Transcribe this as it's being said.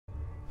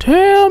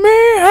Tell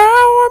me,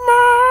 how am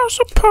I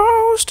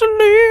supposed to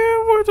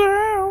live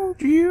without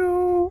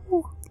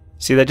you?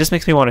 See, that just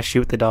makes me want to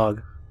shoot the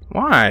dog.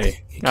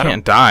 Why? He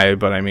can't die,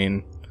 but I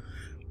mean...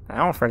 I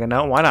don't freaking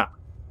know. Why not?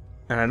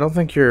 And I don't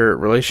think your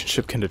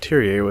relationship can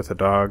deteriorate with a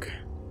dog.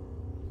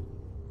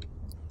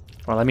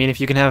 Well, I mean, if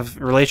you can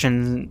have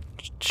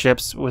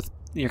relationships with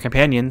your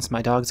companions,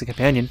 my dog's a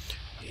companion.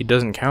 He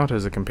doesn't count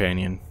as a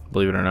companion,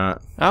 believe it or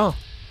not. Oh.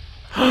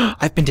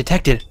 I've been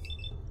detected.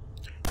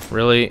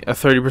 Really? A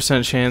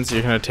 30% chance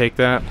you're gonna take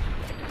that?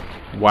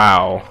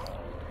 Wow.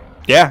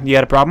 Yeah, you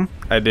got a problem?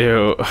 I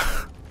do.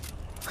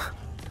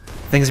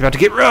 Things are about to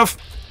get rough.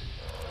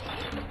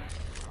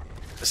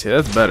 See,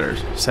 that's better.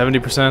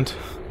 70%?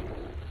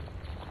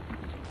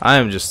 I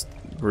am just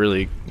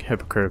really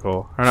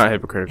hypocritical. Or not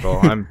hypocritical.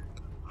 I'm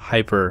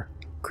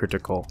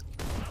hypercritical.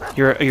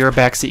 You're a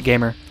backseat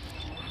gamer.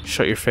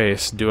 Shut your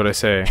face. Do what I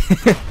say.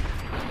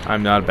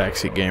 I'm not a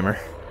backseat gamer.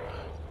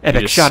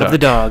 Epic shot of the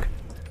dog.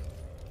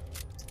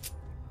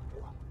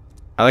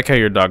 I like how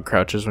your dog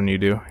crouches when you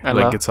do.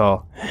 It's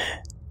all...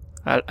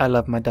 I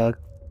love my dog.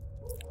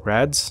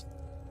 Rads?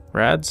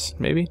 Rads?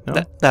 Maybe?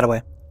 No? That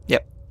away.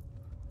 Yep.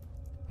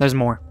 There's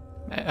more.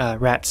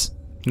 Rats.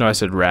 No, I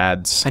said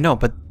rads. I know,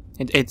 but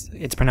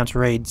it's pronounced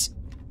raids.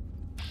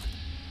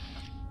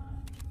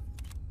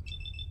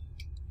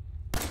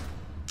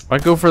 Why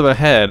go for the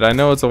head? I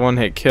know it's a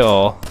one-hit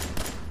kill.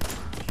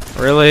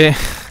 Really?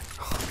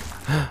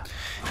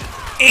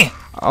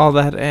 All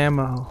that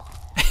ammo.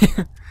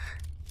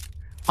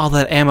 All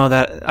that ammo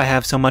that I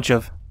have so much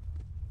of.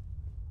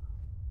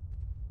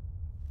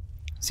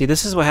 See,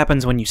 this is what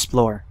happens when you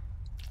explore.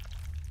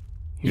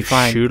 You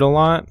shoot a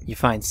lot? You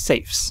find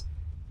safes.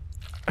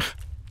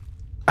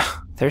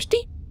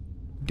 Thirsty?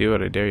 Do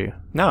it, I dare you.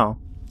 No.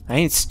 I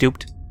ain't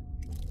stooped.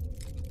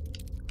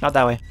 Not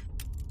that way.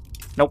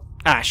 Nope.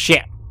 Ah,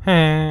 shit.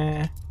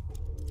 You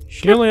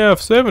only have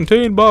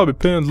 17 bobby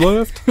pins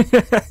left.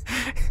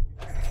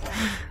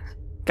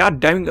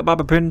 God dang it,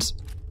 bobby pins.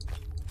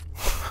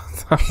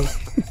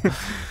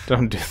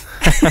 Don't do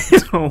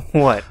that.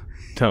 What?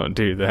 Don't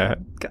do that.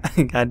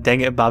 God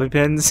dang it, bobby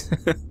pins.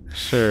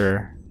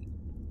 Sure.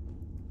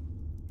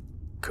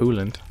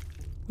 Coolant.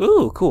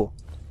 Ooh, cool.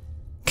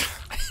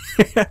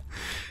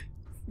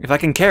 If I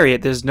can carry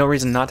it, there's no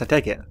reason not to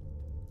take it.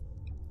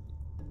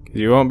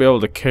 You won't be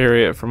able to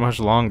carry it for much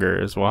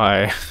longer, is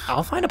why.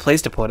 I'll find a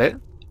place to put it.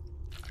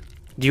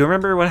 Do you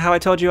remember how I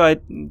told you I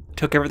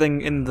took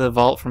everything in the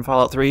vault from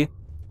Fallout 3?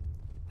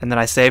 And then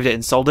I saved it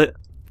and sold it?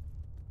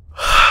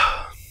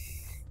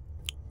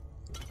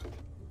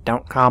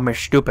 Don't call me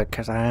stupid,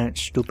 because I ain't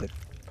stupid.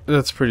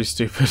 That's pretty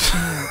stupid.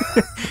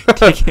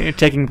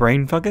 Taking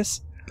brain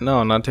fungus?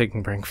 No, not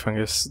taking brain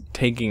fungus.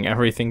 Taking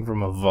everything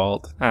from a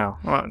vault. Oh,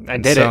 well, I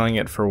and did selling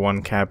it for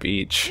 1 cap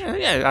each.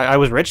 Yeah, I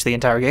was rich the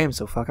entire game,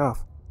 so fuck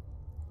off.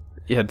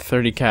 You had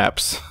 30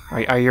 caps.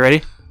 Are you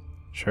ready?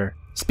 Sure.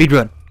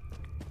 Speedrun.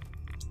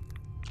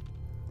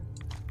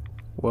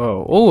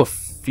 Whoa. Oh, a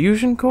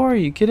fusion core? Are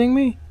you kidding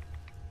me?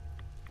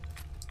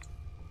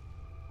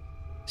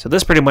 So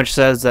this pretty much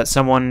says that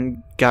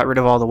someone got rid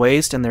of all the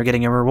waste and they're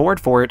getting a reward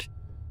for it,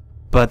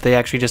 but they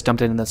actually just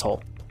dumped it in this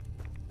hole.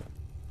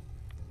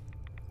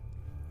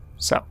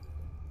 So.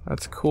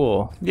 That's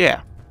cool.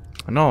 Yeah.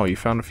 I know, you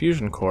found a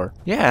fusion core.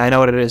 Yeah, I know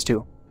what it is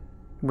too.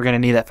 We're gonna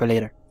need that for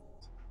later.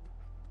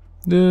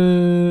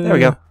 There we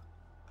go.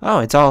 Oh,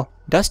 it's all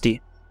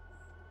dusty.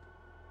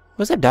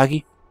 What's that,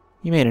 doggy?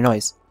 You made a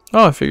noise.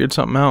 Oh, I figured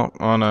something out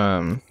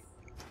on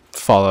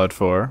Fallout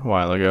 4 a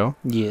while ago.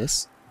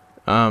 Yes.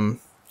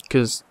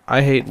 Because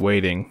I hate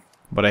waiting,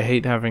 but I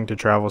hate having to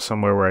travel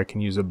somewhere where I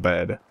can use a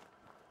bed.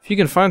 If you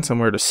can find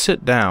somewhere to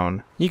sit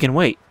down... You can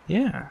wait.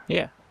 Yeah.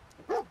 Yeah.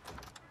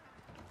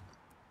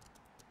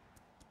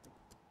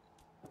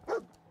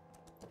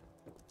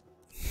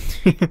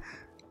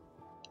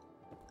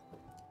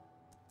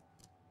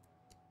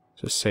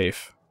 Just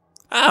safe.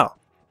 Oh.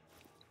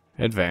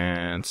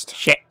 Advanced.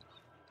 Shit.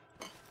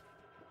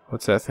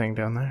 What's that thing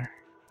down there?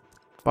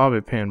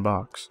 Bobby pin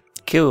box.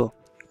 Cool.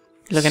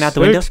 Looking out the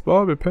window? 6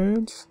 bobby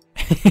pins.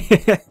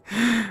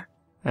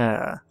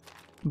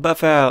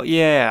 Buff out,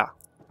 yeah.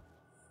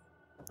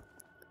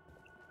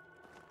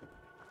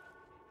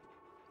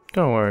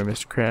 Don't worry,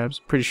 Mr. Krabs.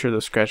 Pretty sure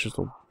those scratches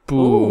will... Boo.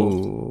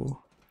 Ooh.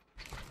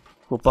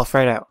 We'll buff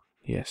right out.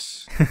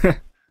 Yes.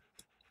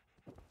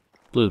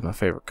 Blue is my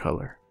favorite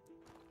color.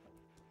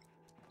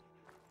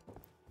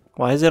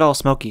 Why is it all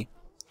smoky?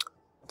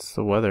 It's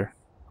the weather.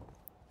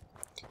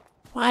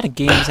 Why do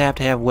games have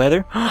to have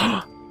weather?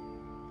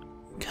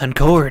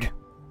 Concord.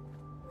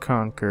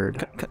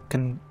 Conquered.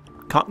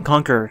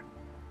 Conquer.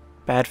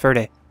 Bad fur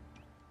day.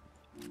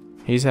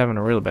 He's having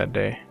a real bad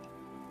day.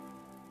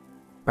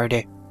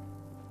 Birthday.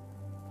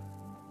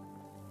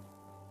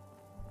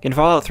 In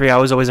Fallout 3, I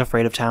was always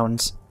afraid of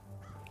towns.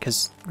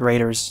 Because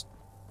raiders.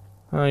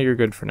 Oh, you're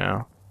good for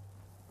now.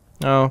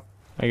 Oh,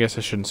 I guess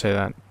I shouldn't say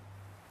that.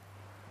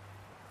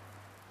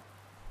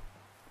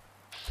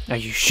 Are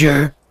you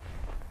sure?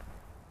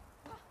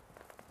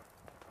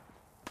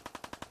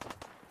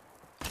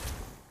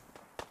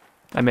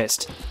 I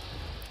missed.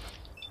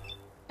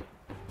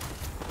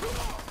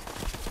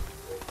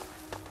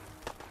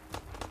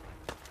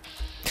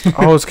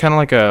 Oh, it's kind of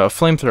like a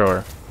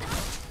flamethrower.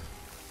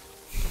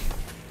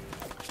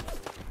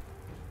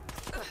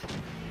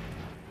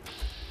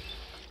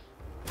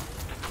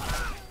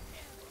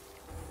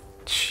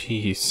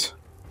 Jeez.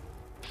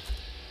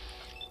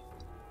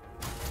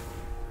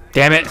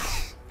 Damn it!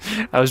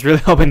 I was really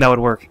hoping that would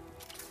work.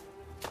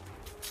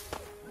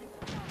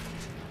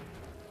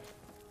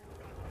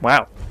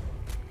 Wow.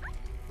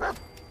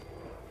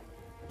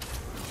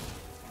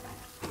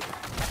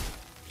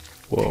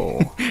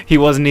 Whoa. He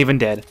wasn't even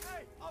dead.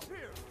 Hey, up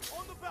here,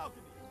 on the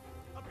balcony.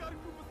 I've got a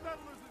group of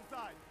settlers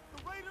inside.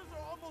 The raiders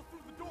are almost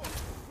through the door.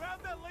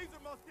 Grab that laser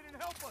musket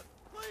and help us,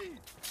 please.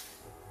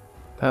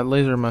 That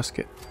laser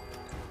musket.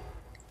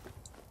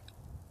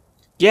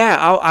 Yeah,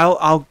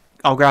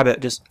 I'll grab it.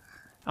 Just,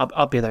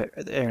 I'll be there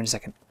in a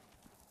second.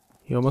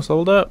 You almost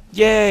leveled up.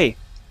 Yay!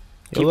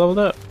 You leveled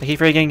up. I keep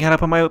forgetting how to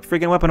put my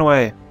freaking weapon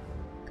away.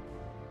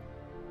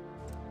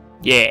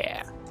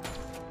 Yeah.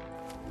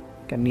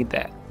 Gonna need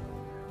that.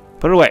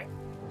 Put it away.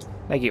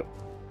 Thank you.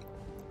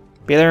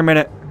 Be there in a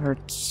minute. Or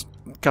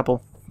a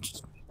couple.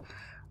 Just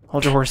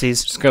hold your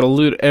horsies. Just gotta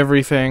loot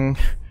everything.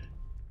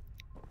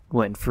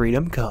 When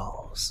freedom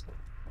calls.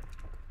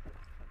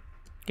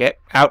 Get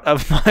out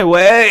of my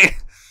way!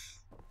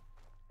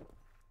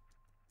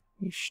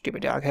 You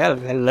stupid dog.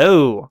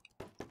 Hello.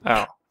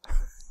 Oh.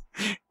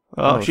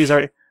 Oh, she's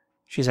already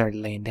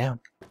laying down.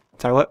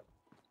 Sorry, what?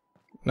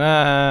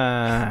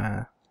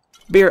 Nah.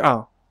 Beer.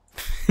 Oh.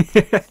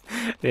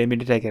 Didn't mean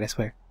to take it, I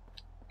swear.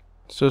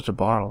 It's just a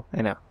bottle.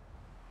 I know.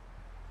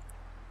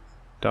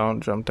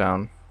 Don't jump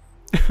down.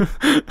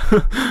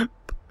 I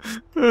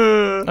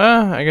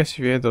guess if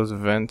you hit those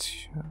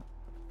events,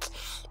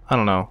 I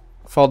don't know.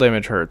 Fall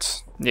damage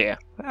hurts. Yeah.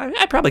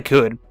 I probably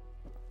could.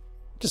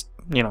 Just,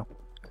 you know.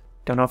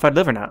 Don't know if I'd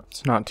live or not.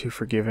 It's not too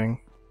forgiving.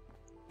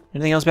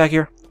 Anything else back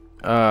here?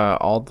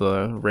 All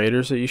the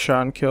raiders that you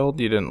shot and killed,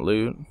 you didn't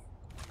loot.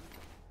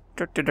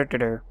 Take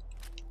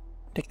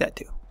that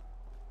too.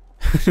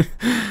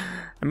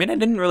 I mean, I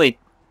didn't really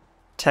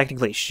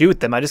technically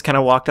shoot them. I just kind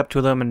of walked up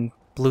to them and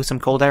blew some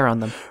cold air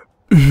on them.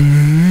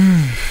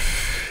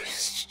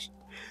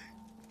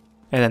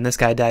 And then this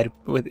guy died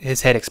with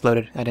his head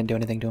exploded. I didn't do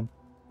anything to him.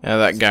 Yeah,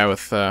 that guy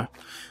with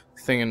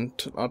thing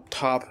up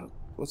top.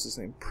 What's his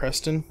name?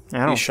 Preston.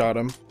 He shot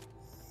him.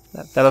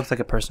 That looks like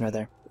a person right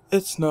there.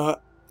 It's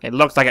not. It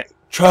looks like it.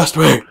 Trust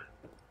me.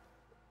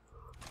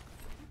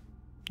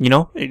 You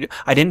know,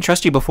 I didn't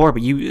trust you before,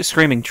 but you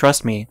screaming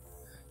 "trust me"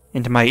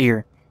 into my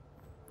ear.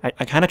 I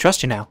kind of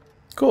trust you now.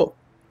 Cool.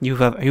 You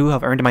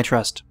have earned my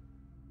trust.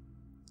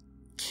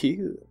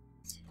 Cute.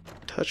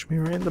 Touch me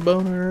right in the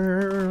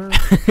boner.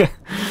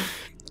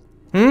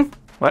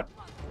 What?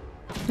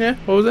 Yeah.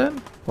 What was that?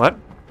 What?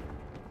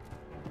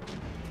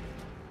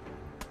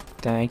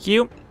 Thank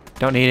you.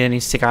 Don't need any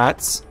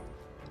cigarettes.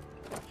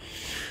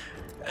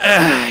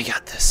 I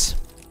got this.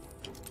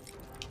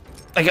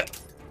 I got.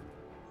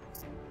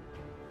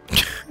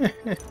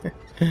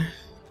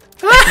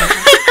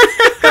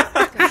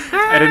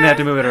 I didn't have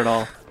to move it at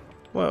all.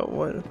 What?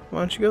 Why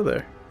don't you go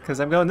there? Because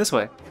I'm going this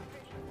way.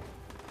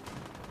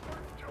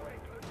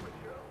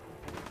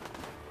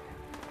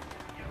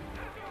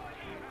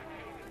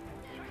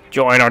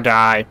 Join or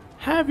die.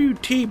 Have you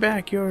tea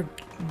back your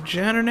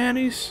janitor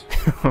nannies?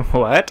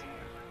 What?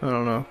 I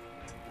don't know.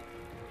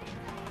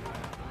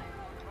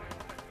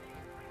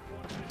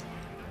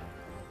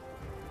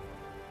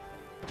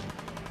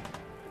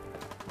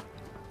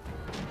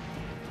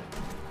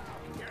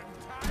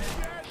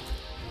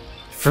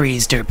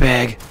 Freeze,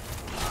 dirtbag.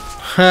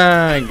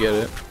 Ha, I get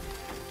it.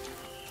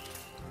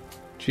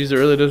 Jeez, it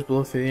really does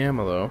blow through the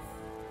ammo, though.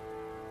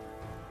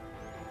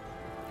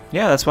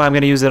 Yeah, that's why I'm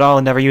gonna use it all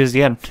and never use it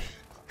again.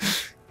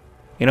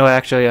 You know,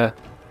 actually,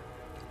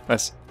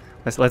 let's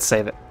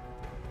save it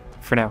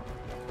for now.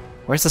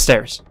 Where's the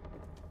stairs?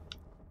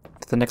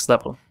 To the next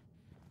level.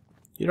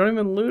 You don't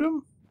even loot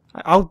them?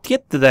 I'll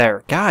get to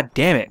there. God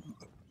damn it!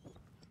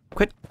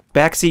 Quit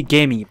backseat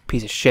gaming, you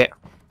piece of shit.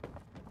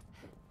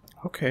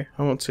 Okay,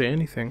 I won't say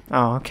anything.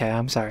 Oh, okay.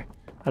 I'm sorry.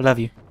 I love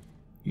you.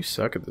 You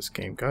suck at this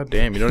game. God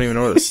damn, you don't even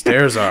know where the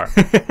stairs are.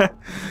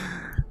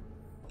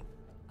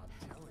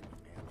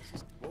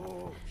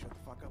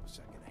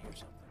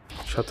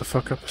 Shut the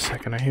fuck up a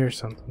second, I hear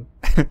something.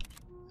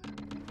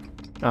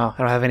 Oh, I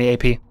don't have any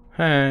AP.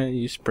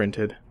 You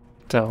sprinted.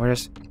 So, we're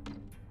just...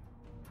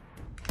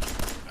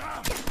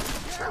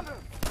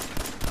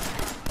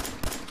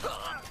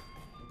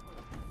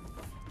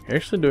 You're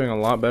actually doing a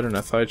lot better than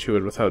I thought you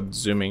would without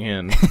zooming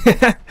in.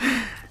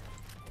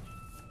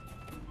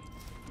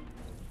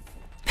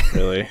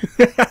 Really?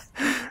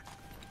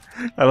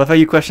 I love how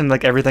you question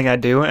like everything I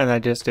do, and I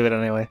just do it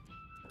anyway.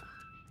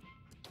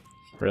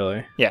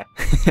 Really? Yeah.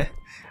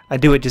 I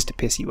do it just to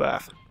piss you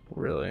off.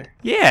 Really?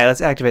 Yeah, let's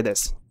activate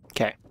this.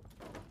 Okay.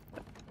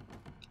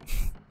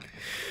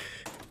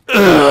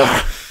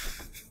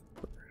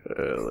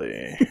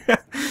 Really?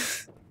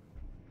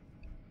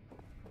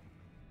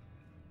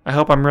 I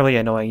hope I'm really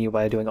annoying you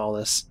by doing all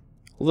this.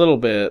 A little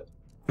bit.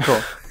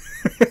 Cool.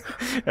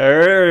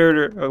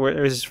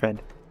 Where's his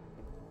friend?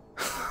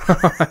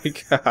 Oh my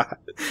god.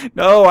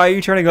 No, why are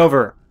you turning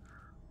over?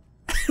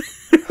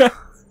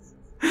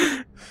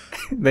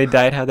 They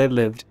died how they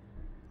lived.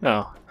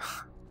 Oh.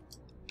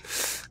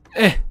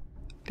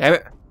 Damn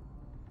it.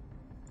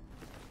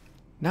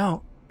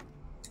 No.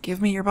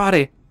 Give me your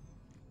body.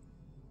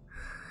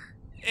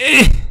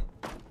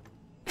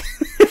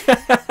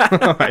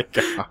 Oh my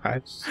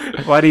gosh.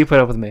 Why do you put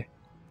up with me?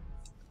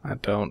 I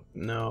don't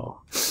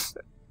know.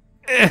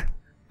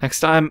 Next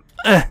time,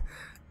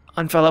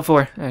 on Fallout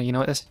 4. You know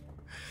what this?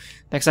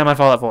 Next time on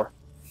Fallout 4.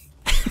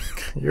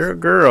 You're a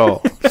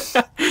girl.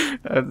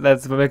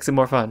 That's what makes it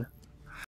more fun.